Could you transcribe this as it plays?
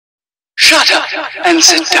Shut up and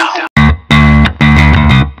sit down.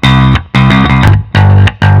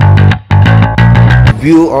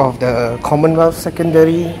 View of the Commonwealth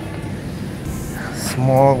Secondary.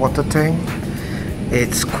 Small water tank.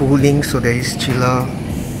 It's cooling, so there is chiller.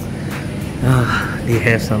 They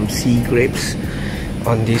have some sea grapes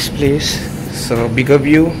on this place. So bigger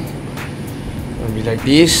view will be like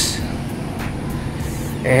this.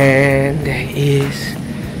 And there is,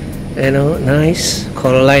 you know, nice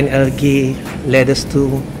coralline algae, ladder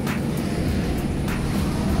stool.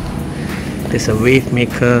 There's a wave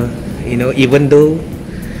maker. You know, even though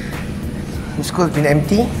the school has been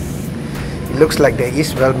empty, it looks like there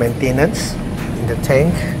is well maintenance in the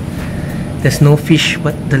tank. There's no fish,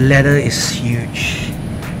 but the ladder is huge.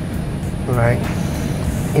 Right,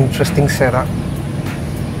 interesting setup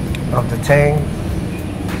of the tank.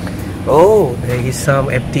 Oh, there is some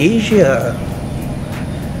aptasia.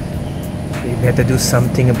 We better do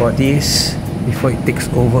something about this before it takes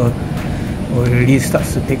over, or it really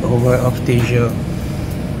starts to take over aptasia.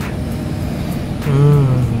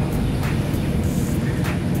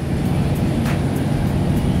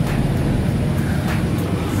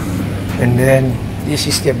 And then this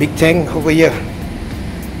is their big tank over here,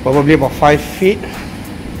 probably about 5 feet,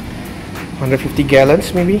 150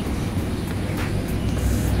 gallons maybe.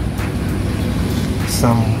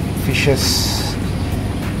 Some fishes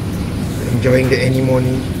enjoying the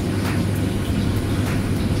anemone.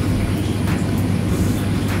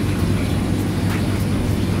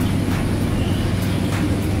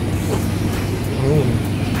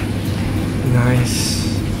 Nice.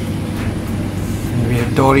 And we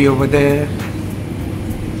have Dory over there.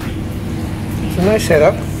 It's a nice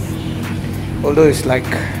setup, although it's like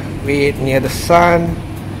way near the sun.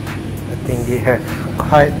 I think they have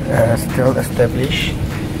quite still established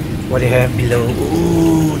what they have below.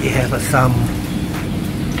 Ooh, they have some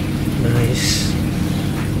nice.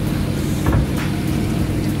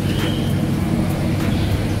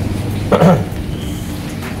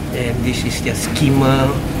 And this is their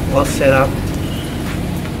skimmer all set up.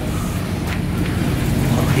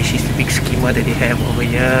 Oh, this is the big skimmer that they have over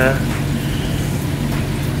here.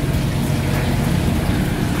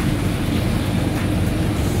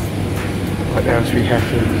 What else we have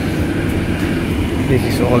here? This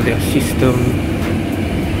is all their system.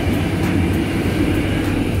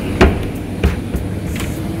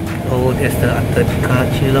 Oh, there's the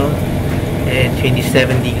Antarctica chiller at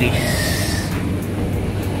 27 degrees.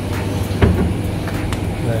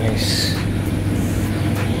 Nice.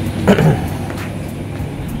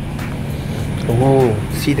 Whoa,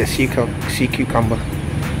 see the sea cucumber.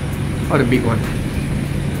 Oh, the big one.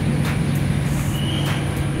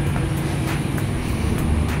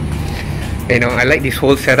 You know, I like this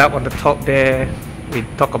whole setup on the top there. We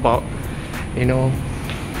talk about, you know,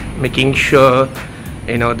 making sure,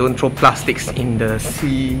 you know, don't throw plastics in the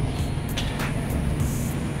sea.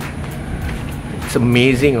 It's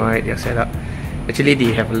amazing, right, their setup. Actually,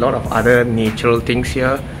 they have a lot of other natural things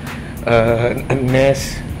here. A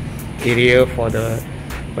nest area for the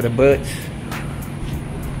birds.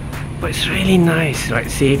 But it's really nice, right?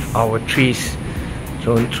 Save our trees.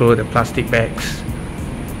 Don't throw the plastic bags.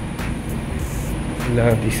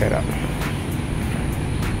 Love this setup.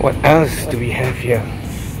 What else do we have here?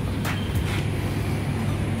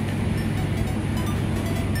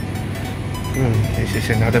 This is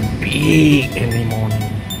another big anemone.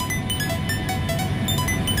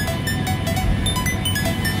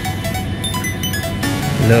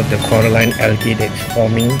 Love the coralline algae that's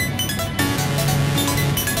forming.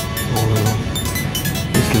 Oh,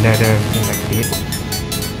 this ladder is like this.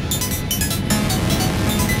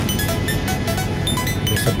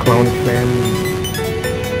 There's a clown fan.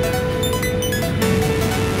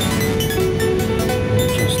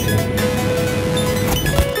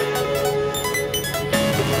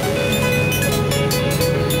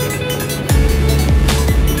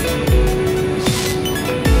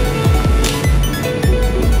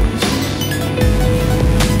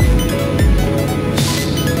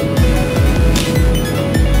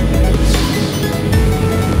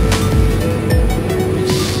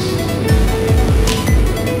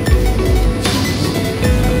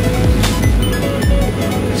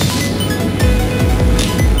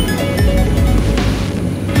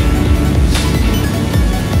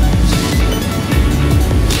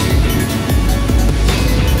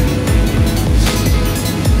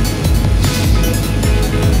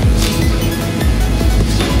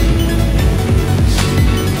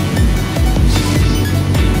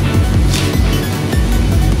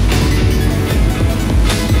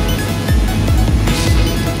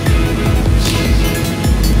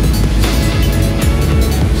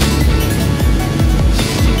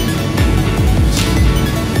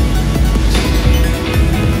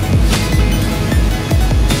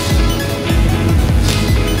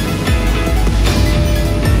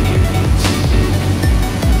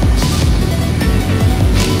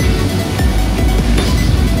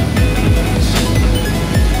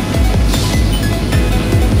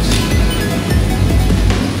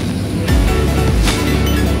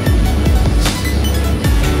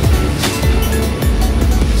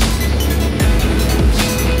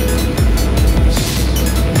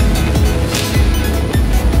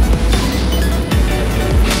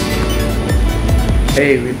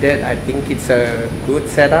 hey, with that, I think it's a good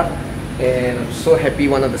setup, and I'm so happy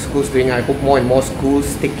one of the schools doing. I hope more and more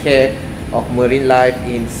schools take care of marine life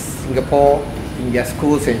in Singapore, in their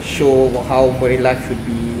schools, and show how marine life should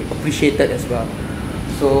be appreciated as well.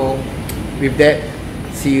 So with that,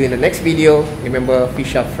 see you in the next video. Remember,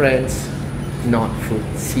 fish are friends, not food.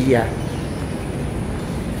 See ya.